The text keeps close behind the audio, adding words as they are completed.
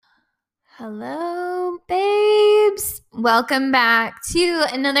Hello, babes. Welcome back to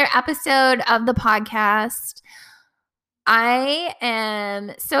another episode of the podcast. I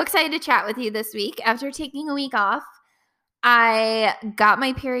am so excited to chat with you this week after taking a week off. I got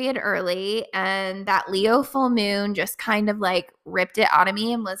my period early, and that Leo full moon just kind of like ripped it out of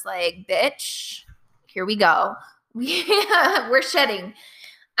me and was like, bitch, here we go. We're shedding.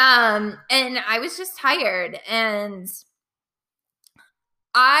 And I was just tired, and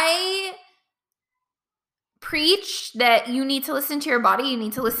I preach that you need to listen to your body. You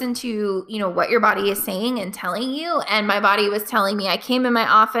need to listen to, what your body is saying and telling you. And my body was telling me. I came in my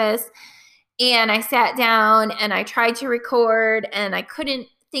office and I sat down and I tried to record and I couldn't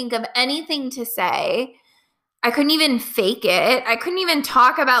think of anything to say. I couldn't even fake it. I couldn't even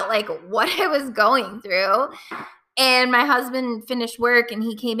talk about like what I was going through. And my husband finished work and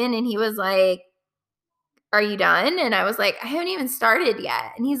he came in and he was like, "Are you done?" And I was like, "I haven't even started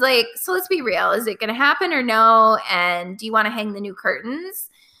yet." And he's like, "So let's be real. Is it going to happen or no? And do you want to hang the new curtains?"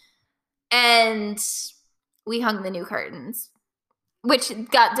 And we hung the new curtains, which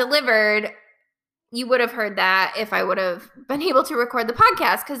got delivered. You would have heard that if I would have been able to record the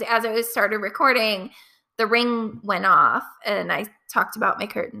podcast, because as I started recording, the ring went off and I talked about my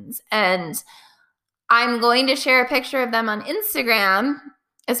curtains. And I'm going to share a picture of them on Instagram,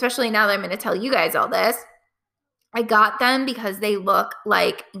 especially now that I'm going to tell you guys all this. I got them because they look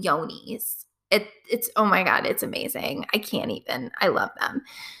like yonis. It's oh my God, it's amazing. I can't even. I love them.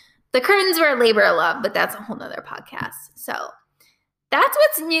 The curtains were a labor of love, but that's a whole nother podcast. So that's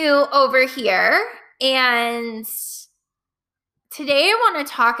what's new over here. And today I want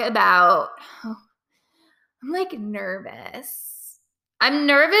to talk about, I'm like nervous. I'm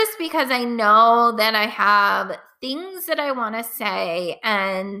nervous because I know that I have things that I want to say,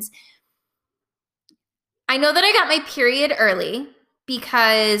 and I know that I got my period early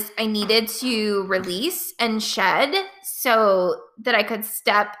because I needed to release and shed so that I could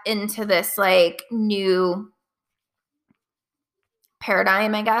step into this like new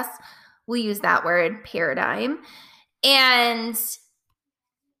paradigm, I guess. We'll use that word, paradigm. And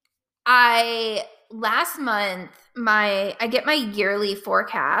last month, I get my yearly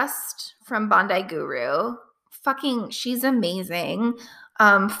forecast from Bondi Guru. She's amazing.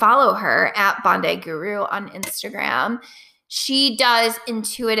 Follow her at Bondi Guru on Instagram. She does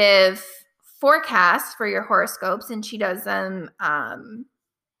intuitive forecasts for your horoscopes, and she does them.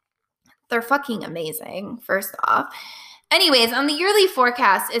 They're fucking amazing, first off. Anyways, on the yearly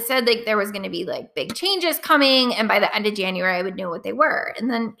forecast, it said like there was going to be like big changes coming, and by the end of January, I would know what they were. And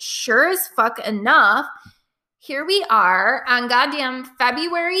then sure as fuck enough, here we are on goddamn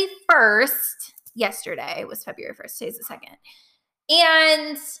February 1st. Yesterday was February 1st. Today's the 2nd.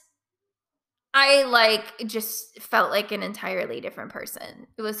 And I like just felt like an entirely different person.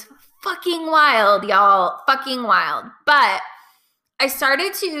 It was fucking wild, y'all. Fucking wild. But I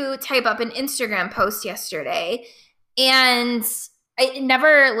started to type up an Instagram post yesterday, and it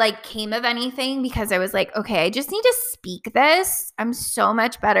never like came of anything because I was like, okay, I just need to speak this. I'm so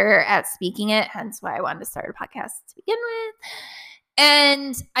much better at speaking it, hence why I wanted to start a podcast to begin with.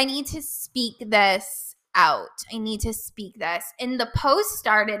 And I need to speak this out. I need to speak this. And the post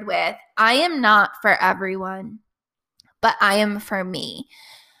started with, "I am not for everyone, but I am for me."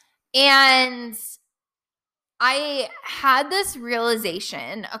 And I had this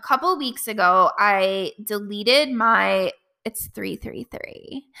realization a couple weeks ago. I deleted it's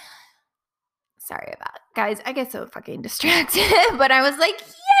 333. Sorry about it. Guys, I get so fucking distracted, but I was like,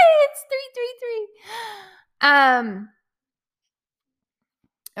 yay, it's 333.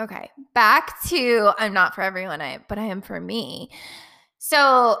 Okay, back to I'm not for everyone, but I am for me.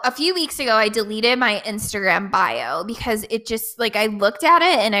 So a few weeks ago, I deleted my Instagram bio because it just like I looked at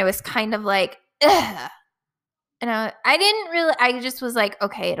it and I was kind of like, ugh. And I just was like,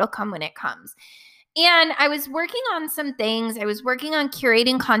 okay, it'll come when it comes. And I was working on some things. I was working on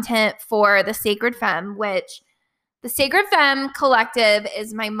curating content for the Sacred Femme, which the Sacred Femme Collective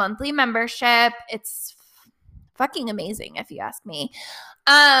is my monthly membership. It's fucking amazing if you ask me.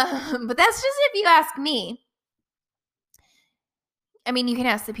 But that's just if you ask me. I mean, you can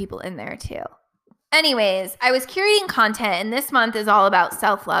ask the people in there too. Anyways, I was curating content, and this month is all about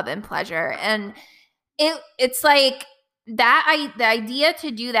self-love and pleasure. And it's like the idea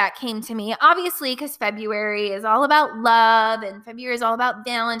to do that came to me, obviously, because February is all about love and February is all about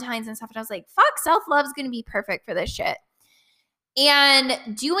Valentine's and stuff. And I was like, fuck, self-love is going to be perfect for this shit.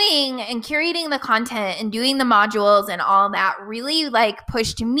 And doing and curating the content and doing the modules and all that really like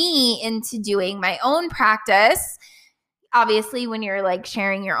pushed me into doing my own practice. Obviously, when you're like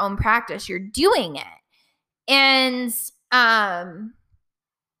sharing your own practice, you're doing it. And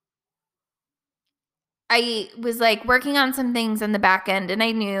I was like working on some things on the back end, and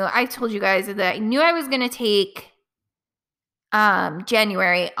I told you guys that I knew I was going to take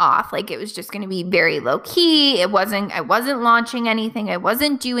January off. Like it was just going to be very low key. I wasn't launching anything. I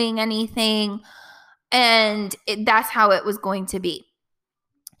wasn't doing anything. And that's how it was going to be.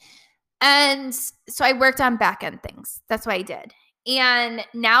 And so I worked on back end things. That's what I did. And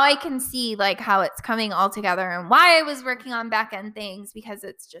now I can see like how it's coming all together and why I was working on back end things, because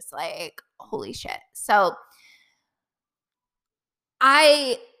it's just like, holy shit. So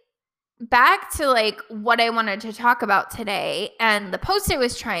back to like what I wanted to talk about today and the post I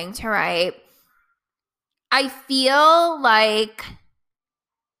was trying to write, I feel like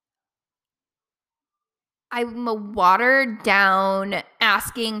I'm a watered down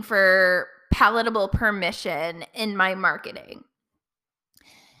asking for palatable permission in my marketing.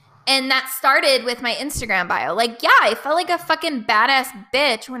 And that started with my Instagram bio. Like, yeah, I felt like a fucking badass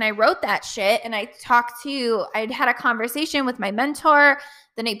bitch when I wrote that shit. And I'd had a conversation with my mentor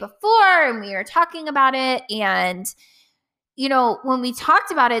the night before, and we were talking about it. And, you know, when we talked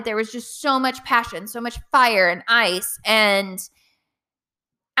about it, there was just so much passion, so much fire and ice. And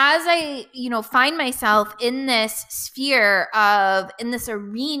as I, find myself in this in this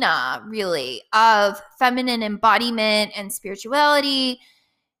arena, really, of feminine embodiment and spirituality,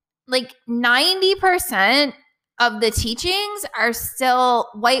 like 90% of the teachings are still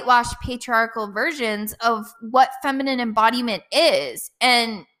whitewashed patriarchal versions of what feminine embodiment is.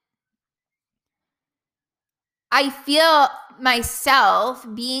 And I feel myself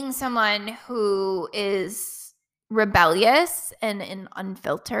being someone who is rebellious and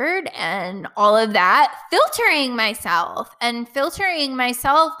unfiltered and all of that, filtering myself,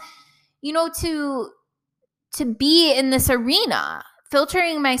 to be in this arena,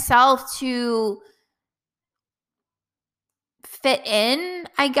 filtering myself to fit in,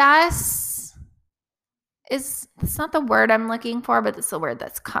 I guess. It's not the word I'm looking for, but it's the word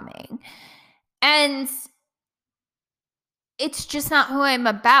that's coming. And it's just not who I'm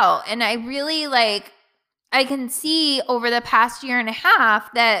about. And I really I can see over the past year and a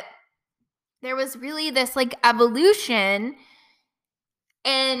half that there was really this like evolution.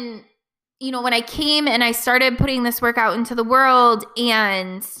 And, when I came and I started putting this work out into the world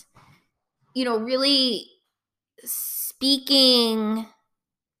and, really speaking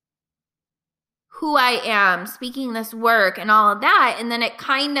who I am, speaking this work and all of that. And then it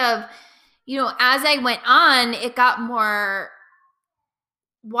kind of, as I went on, it got more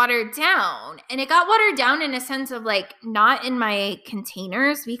watered down. And it got watered down in a sense of like not in my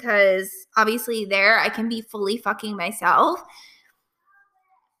containers, because obviously there I can be fully fucking myself.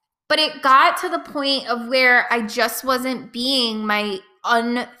 But it got to the point of where I just wasn't being my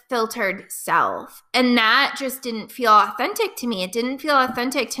unfiltered self. And that just didn't feel authentic to me. It didn't feel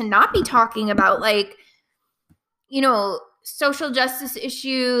authentic to not be talking about social justice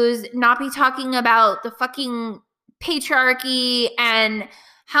issues, not be talking about the fucking patriarchy and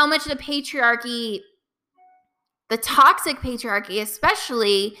how much the toxic patriarchy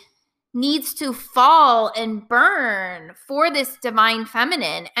especially, needs to fall and burn for this divine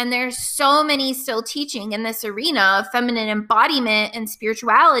feminine. And there's so many still teaching in this arena of feminine embodiment and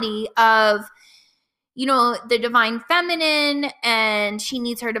spirituality of, the divine feminine, and she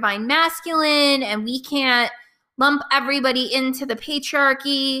needs her divine masculine, and we can't lump everybody into the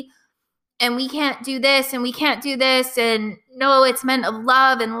patriarchy, and we can't do this and we can't do this, and no, it's meant of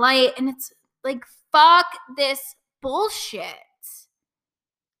love and light. And it's like, fuck this bullshit.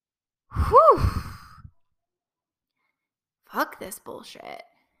 Whew. Fuck this bullshit.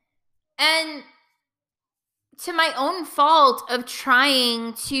 And to my own fault of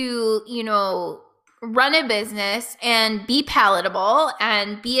trying to, run a business and be palatable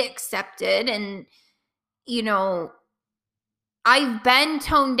and be accepted, and, I've been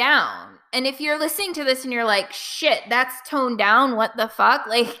toned down. And if you're listening to this and you're like, shit, that's toned down, what the fuck?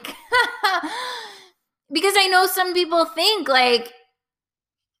 Like, because I know some people think like,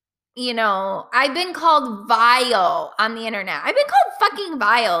 I've been called vile on the internet. I've been called fucking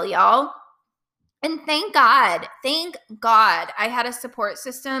vile, y'all. And thank God I had a support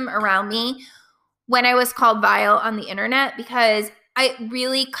system around me when I was called vile on the internet, because it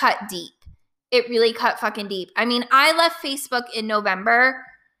really cut deep. It really cut fucking deep. I mean, I left Facebook in November.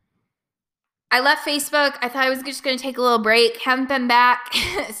 I thought I was just going to take a little break. Haven't been back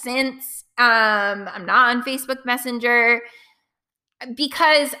since. I'm not on Facebook Messenger.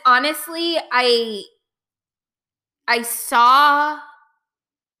 Because honestly, I saw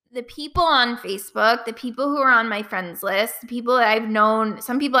the people on Facebook, the people who are on my friends list, the people that I've known,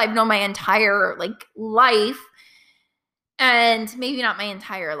 some people I've known my entire life, and maybe not my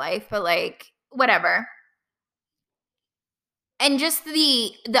entire life, but whatever. and just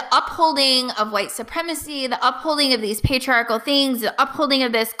the upholding of white supremacy, the upholding of these patriarchal things, the upholding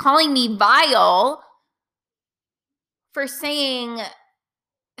of this, calling me vile for saying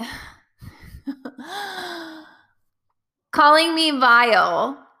calling me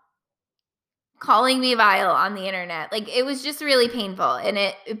vile on the internet. Like, it was just really painful, and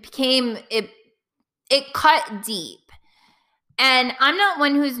it cut deep. And I'm not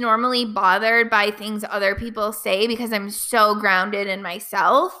one who's normally bothered by things other people say because I'm so grounded in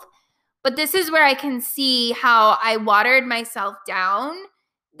myself. But this is where I can see how I watered myself down,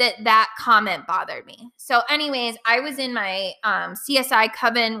 that comment bothered me. So anyways, I was in my CSI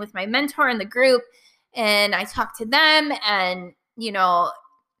coven with my mentor in the group, and I talked to them, and, you know,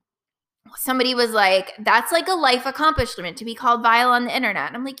 somebody was like, that's like a life accomplishment to be called vile on the internet.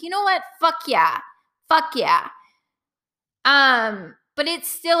 And I'm like, you know what? Fuck yeah. But it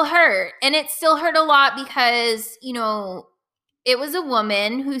still hurt. And it still hurt a lot because, you know, it was a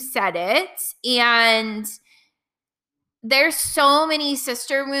woman who said it. And there's so many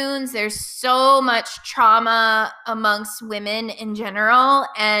sister wounds. There's so much trauma amongst women in general.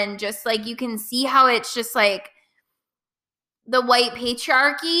 And just like, you can see how it's just like the white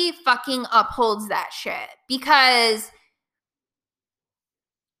patriarchy fucking upholds that shit. Because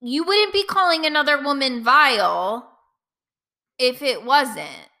you wouldn't be calling another woman vile if it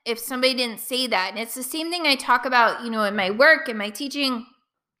wasn't, if somebody didn't say that. And it's the same thing I talk about, you know, in my work and my teaching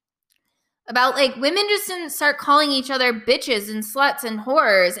about, like, women just didn't start calling each other bitches and sluts and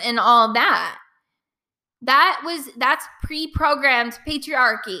whores and all that. That's pre-programmed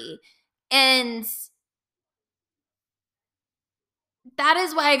patriarchy. And that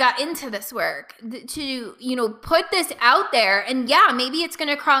is why I got into this work, to, you know, put this out there. And yeah, maybe it's going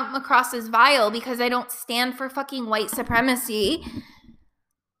to come across as vile because I don't stand for fucking white supremacy.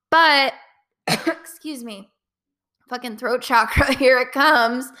 But, excuse me, fucking throat chakra, here it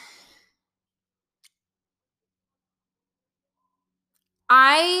comes.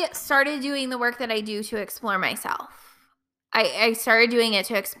 I started doing the work that I do to explore myself. I started doing it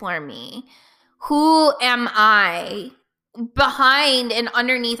to explore me. Who am I behind and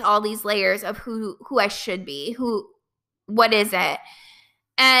underneath all these layers of who I should be? What is it?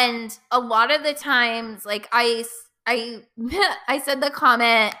 And a lot of the times, like, I said the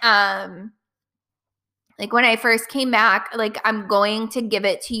comment, like, when I first came back, like, I'm going to give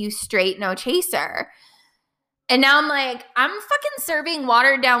it to you straight, no chaser. And now I'm like, I'm fucking serving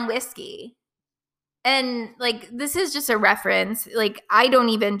watered down whiskey. And, like, this is just a reference. Like, I don't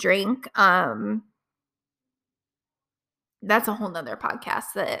even drink. That's a whole nother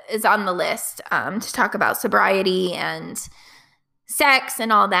podcast that is on the list, to talk about sobriety and sex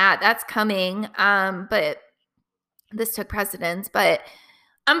and all that. That's coming. But this took precedence. But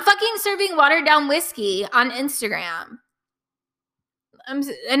I'm fucking serving watered down whiskey on Instagram.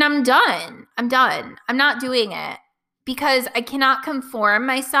 I'm done. I'm not doing it because I cannot conform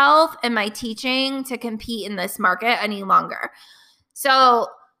myself and my teaching to compete in this market any longer. So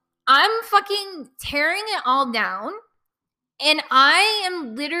I'm fucking tearing it all down, and I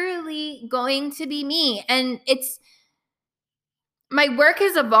am literally going to be me. And my work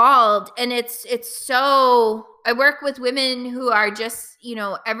has evolved, and it's so, I work with women who are just, you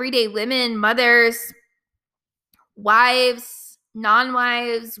know, everyday women, mothers, wives,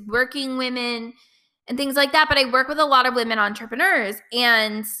 non-wives, working women, and things like that. But I work with a lot of women entrepreneurs,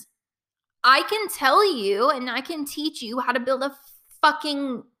 and I can tell you and I can teach you how to build a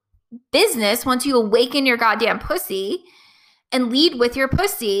fucking business once you awaken your goddamn pussy and lead with your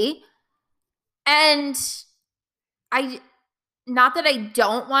pussy. And not that I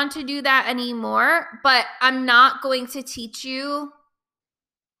don't want to do that anymore, but I'm not going to teach you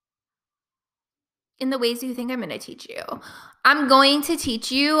in the ways you think I'm going to teach you. I'm going to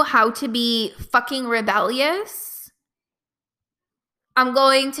teach you how to be fucking rebellious. I'm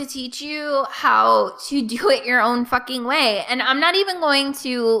going to teach you how to do it your own fucking way. And I'm not even going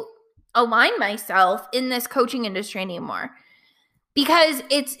to align myself in this coaching industry anymore because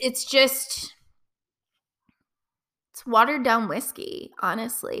it's just, it's watered down whiskey,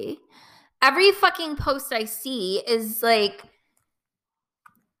 honestly. Every fucking post I see is like,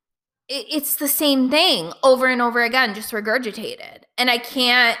 it's the same thing over and over again, just regurgitated. And I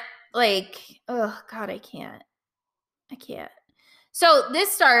can't, like, oh God, I can't. So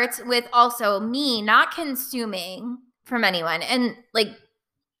this starts with also me not consuming from anyone. And, like,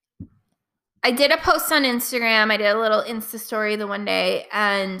 I did a post on Instagram. I did a little Insta story the one day,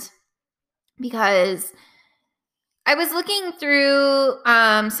 and because I was looking through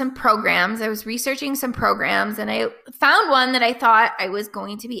some programs. I was researching some programs, and I found one that I thought I was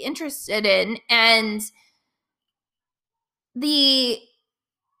going to be interested in. And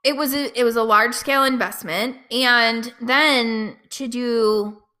it was a large scale investment. And then to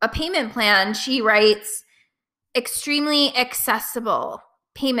do a payment plan, she writes extremely accessible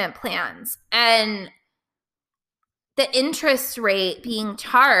payment plans. And the interest rate being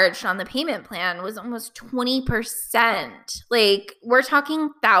charged on the payment plan was almost 20%. Like, we're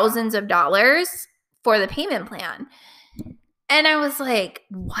talking thousands of dollars for the payment plan. And I was like,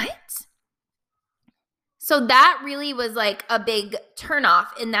 what? So that really was like a big turnoff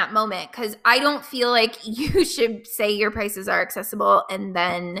in that moment, because I don't feel like you should say your prices are accessible and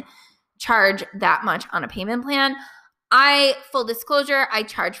then charge that much on a payment plan. Full disclosure, I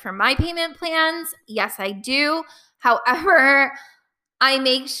charge for my payment plans. Yes, I do. However, I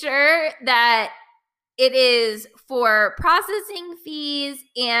make sure that it is for processing fees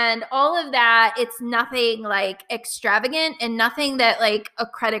and all of that. It's nothing like extravagant and nothing that like a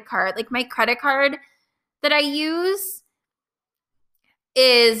credit card, like my credit card that I use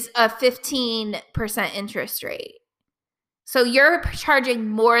is a 15% interest rate. So you're charging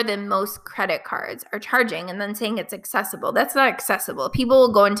more than most credit cards are charging and then saying it's accessible. That's not accessible. People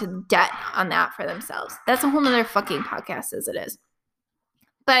will go into debt on that for themselves. That's a whole nother fucking podcast as it is.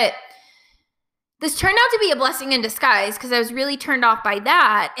 But this turned out to be a blessing in disguise because I was really turned off by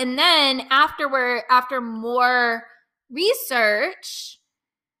that. And then after more research,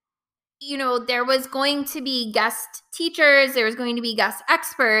 there was going to be guest teachers, there was going to be guest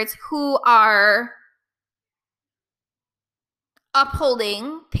experts who are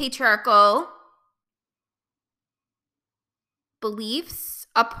upholding patriarchal beliefs,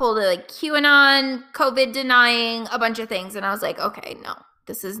 upholding like QAnon, COVID denying, a bunch of things. And I was like, okay, no,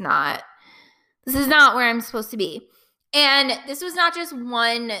 this is not where I'm supposed to be. And this was not just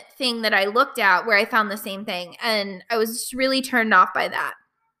one thing that I looked at where I found the same thing. And I was just really turned off by that.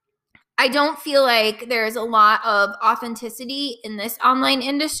 I don't feel like there's a lot of authenticity in this online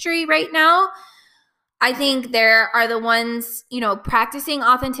industry right now. I think there are the ones, practicing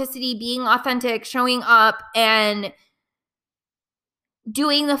authenticity, being authentic, showing up and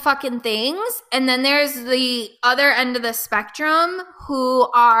doing the fucking things. And then there's the other end of the spectrum who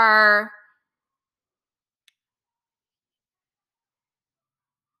are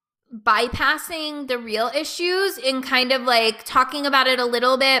bypassing the real issues and kind of like talking about it a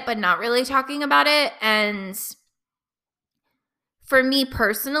little bit, but not really talking about it. And for me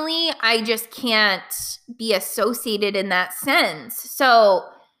personally, I just can't be associated in that sense. So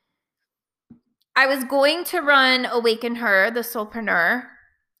I was going to run Awaken Her, the Soulpreneur,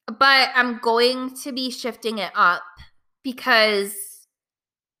 but I'm going to be shifting it up because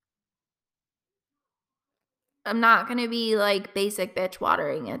I'm not going to be like basic bitch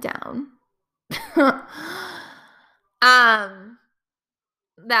watering it down. That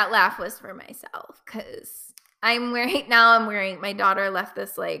laugh was for myself because I'm wearing my daughter left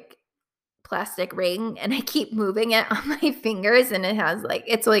this like plastic ring and I keep moving it on my fingers and it has like,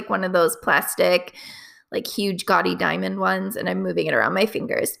 it's like one of those plastic, like huge gaudy diamond ones. And I'm moving it around my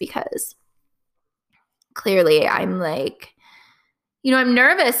fingers because clearly I'm like, I'm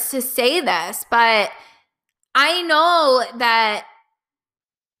nervous to say this, but I know that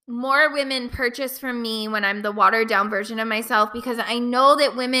more women purchase from me when I'm the watered down version of myself because I know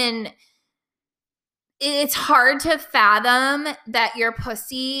that women, it's hard to fathom that your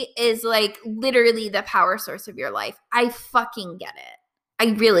pussy is like literally the power source of your life. I fucking get it.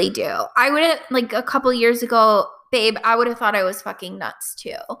 I really do. I would have, like a couple years ago, babe, I would have thought I was fucking nuts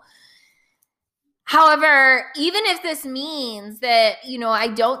too. However, even if this means that, I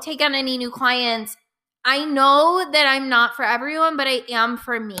don't take on any new clients, I know that I'm not for everyone, but I am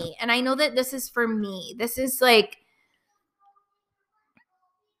for me. And I know that this is for me. This is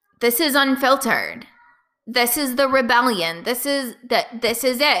unfiltered. This is the rebellion. This is it. This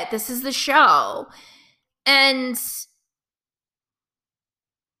is the show. And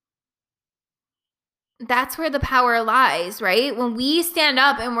that's where the power lies, right? When we stand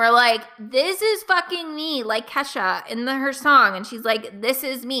up and we're like, this is fucking me, like Kesha in her song. And she's like, this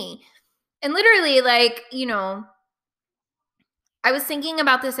is me. And literally, like, I was thinking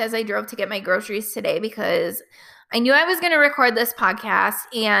about this as I drove to get my groceries today because I knew I was going to record this podcast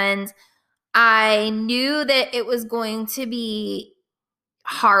and I knew that it was going to be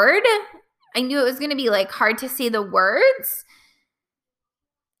hard. I knew it was going to be like hard to say the words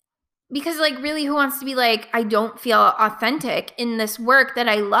because like really who wants to be like, I don't feel authentic in this work that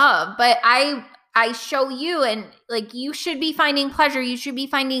I love, but I show you and like you should be finding pleasure. You should be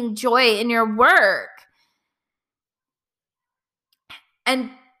finding joy in your work.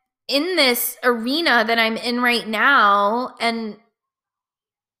 And in this arena that I'm in right now, and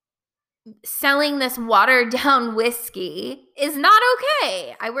selling this watered down whiskey is not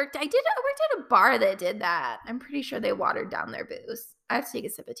okay. I worked at a bar that did that. I'm pretty sure they watered down their booze. I have to take a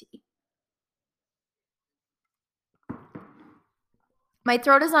sip of tea. My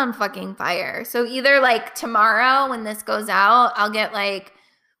throat is on fucking fire. So either like tomorrow when this goes out, I'll get like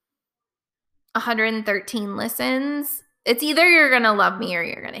 113 listens. It's either you're going to love me or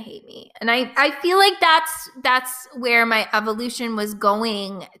you're going to hate me. And I feel like that's where my evolution was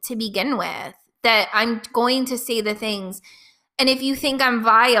going to begin with, that I'm going to say the things. And if you think I'm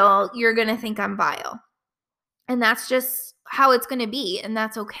vile, you're going to think I'm vile. And that's just how it's going to be. And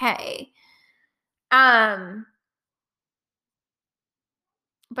that's okay. But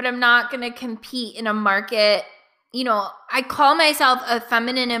I'm not going to compete in a market. You know, I call myself a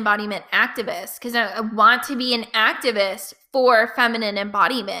feminine embodiment activist because I want to be an activist for feminine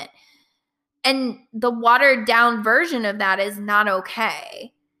embodiment. And the watered down version of that is not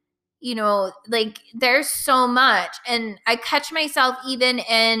okay. You know, like there's so much. And I catch myself even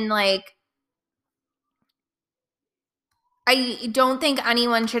in like, I don't think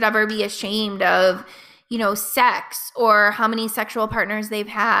anyone should ever be ashamed of, you know, sex or how many sexual partners they've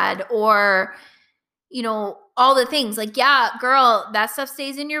had or, you know, all the things. Like, yeah, girl, that stuff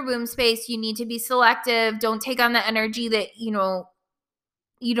stays in your womb space. You need to be selective. Don't take on the energy that, you know,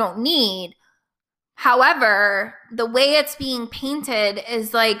 you don't need. However, the way it's being painted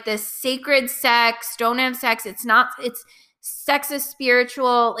is like this sacred sex, don't have sex. It's not, it's sex is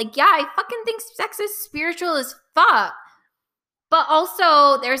spiritual. Like, yeah, I fucking think sex is spiritual as fuck. But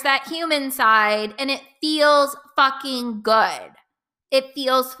also there's that human side and it feels fucking good. It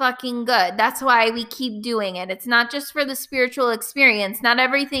feels fucking good. That's why we keep doing it. It's not just for the spiritual experience. Not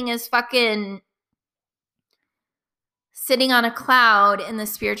everything is fucking sitting on a cloud in the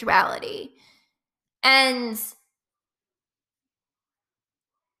spirituality. And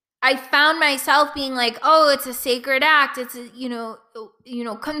I found myself being like, oh, it's a sacred act. It's, you know,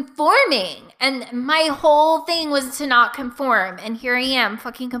 conforming. And my whole thing was to not conform. And here I am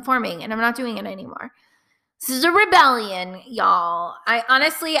fucking conforming and I'm not doing it anymore. This is a rebellion, y'all. I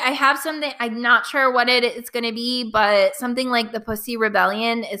have something, I'm not sure what it's going to be, but something like the Pussy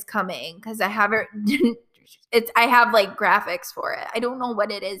Rebellion is coming because I have I have like graphics for it. I don't know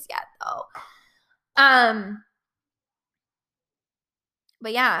what it is yet though.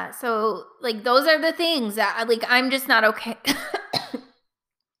 But yeah, so like those are the things that like I'm just not okay.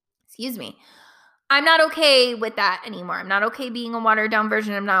 Excuse me. I'm not okay with that anymore. I'm not okay being a watered down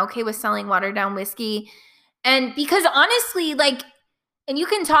version. I'm not okay with selling watered down whiskey. And because honestly, like, and you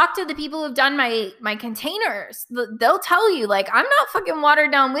can talk to the people who've done my containers. They'll tell you, like, I'm not fucking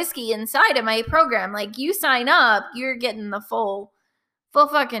watered down whiskey inside of my program. Like, you sign up, you're getting the full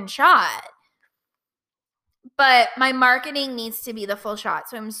fucking shot. But my marketing needs to be the full shot.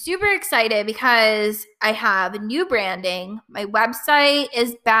 So I'm super excited because I have new branding. My website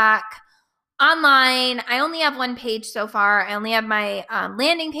is back online. I only have one page so far. I only have my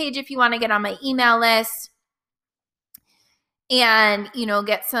landing page if you want to get on my email list and, you know,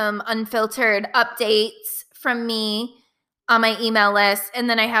 get some unfiltered updates from me on my email list. And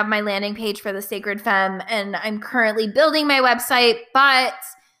then I have my landing page for the Sacred Femme. And I'm currently building my website, but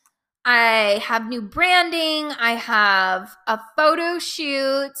I have new branding. I have a photo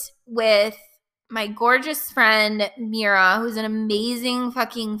shoot with my gorgeous friend, Mira, who's an amazing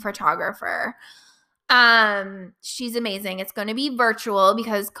fucking photographer. She's amazing. It's going to be virtual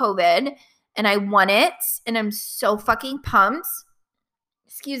because COVID, and I want it, and I'm so fucking pumped.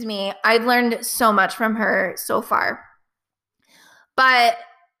 Excuse me. I've learned so much from her so far. But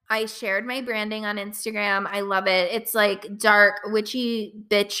I shared my branding on Instagram. I love it. It's like dark, witchy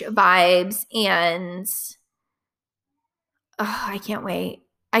bitch vibes. And I can't wait.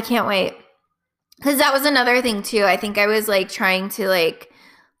 I can't wait. Because that was another thing too. I think I was like trying to like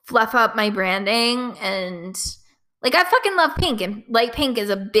fluff up my branding. And like I fucking love pink. And light pink is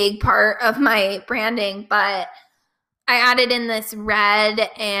a big part of my branding. But I added in this red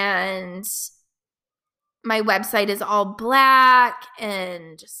and my website is all black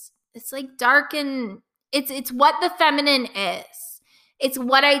and just it's like dark and it's what the feminine is. It's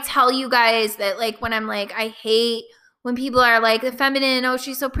what I tell you guys that like when I'm like I hate when people are like the feminine, oh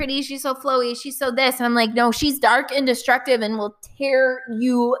she's so pretty, she's so flowy, she's so this. And I'm like, no, she's dark and destructive and will tear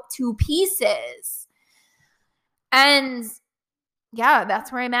you to pieces. And yeah,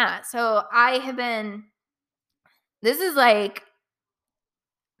 that's where I'm at. So this is like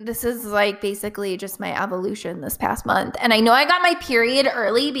basically just my evolution this past month. And I know I got my period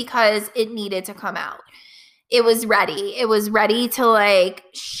early because it needed to come out. It was ready. It was ready to like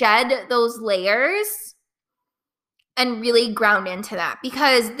shed those layers and really ground into that,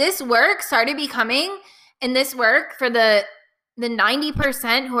 because this work started becoming, and this work for the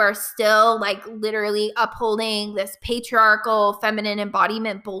 90% who are still like literally upholding this patriarchal feminine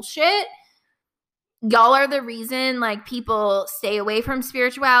embodiment bullshit, y'all are the reason like people stay away from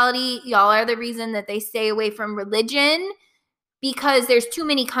spirituality. Y'all are the reason that they stay away from religion, because there's too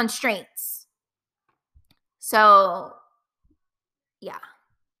many constraints. So yeah.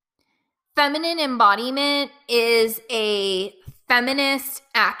 Feminine embodiment is a feminist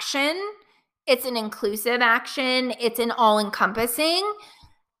action. It's an inclusive action. It's an all-encompassing.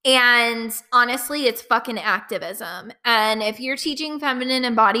 And honestly, it's fucking activism. And if you're teaching feminine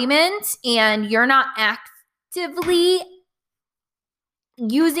embodiment and you're not actively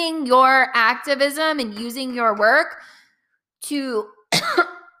using your activism and using your work to,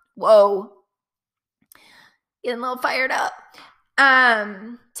 whoa, getting a little fired up,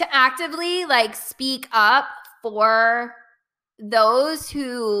 to actively like speak up for those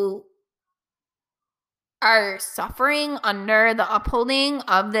who are suffering under the upholding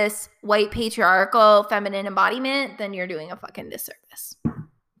of this white patriarchal feminine embodiment, then you're doing a fucking disservice.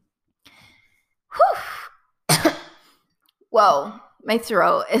 Whew. Whoa, my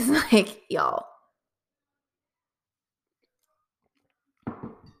throat is like, y'all.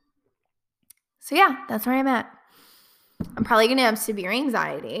 So yeah, that's where I'm at. I'm probably going to have severe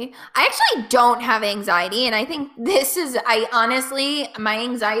anxiety. I actually don't have anxiety. And I think honestly, my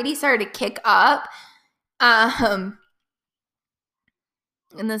anxiety started to kick up in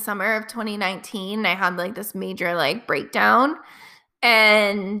the summer of 2019. I had like this major like breakdown.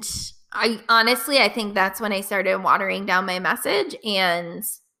 And I think that's when I started watering down my message. And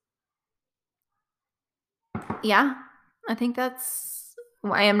yeah, I think that's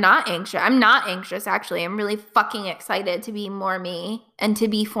why I'm not anxious. I'm not anxious, actually. I'm really fucking excited to be more me and to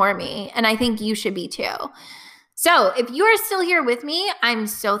be for me. And I think you should be too. So if you are still here with me, I'm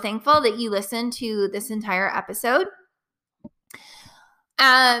so thankful that you listened to this entire episode.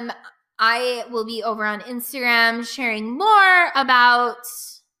 I will be over on Instagram sharing more about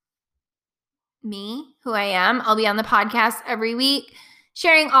me, who I am. I'll be on the podcast every week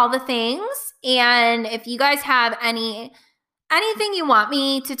sharing all the things. And if you guys have anything you want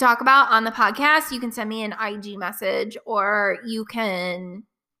me to talk about on the podcast, you can send me an IG message, or you can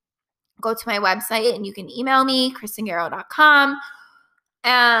go to my website and you can email me, KristenGarrow.com.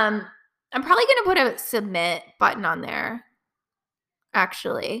 I'm probably going to put a submit button on there,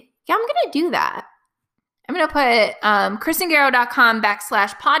 actually. Yeah, I'm going to do that. I'm going to put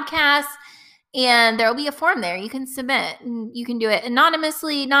KristenGarrow.com/podcast, and there will be a form there. You can submit, and you can do it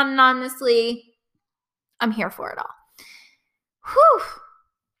anonymously, not anonymously. I'm here for it all. Whew.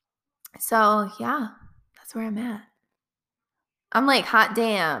 So, yeah, that's where I'm at. I'm like, hot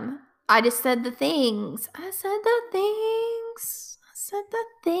damn. I just said the things.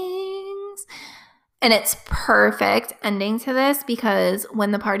 And it's perfect ending to this, because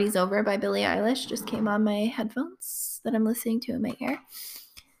When the Party's Over by Billie Eilish just came on my headphones that I'm listening to in my ear.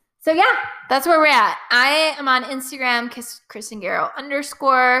 So yeah, that's where we're at. I am on Instagram,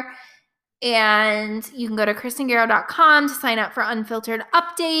 KristenGarrow_. And you can go to KristenGarrow.com to sign up for unfiltered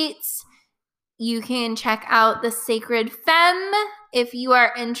updates. You can check out The Sacred Femme if you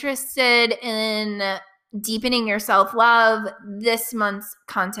are interested in deepening your self-love. This month's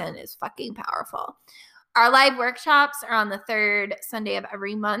content is fucking powerful. Our live workshops are on the third Sunday of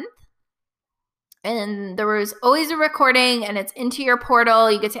every month. And there was always a recording, and it's into your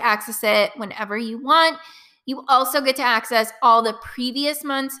portal. You get to access it whenever you want. You also get to access all the previous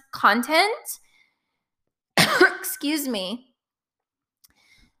month's content. Excuse me.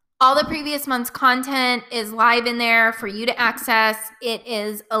 All the previous month's content is live in there for you to access. It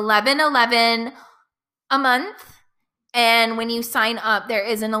is $11.11 a month. And when you sign up, there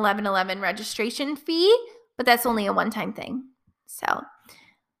is an $11.11 registration fee, but that's only a one-time thing. So, all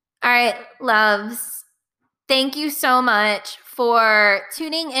right, loves. Thank you so much for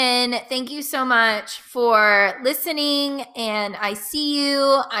tuning in. Thank you so much for listening. And I see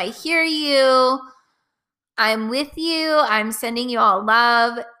you. I hear you. I'm with you. I'm sending you all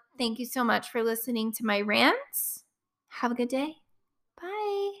love. Thank you so much for listening to my rants. Have a good day.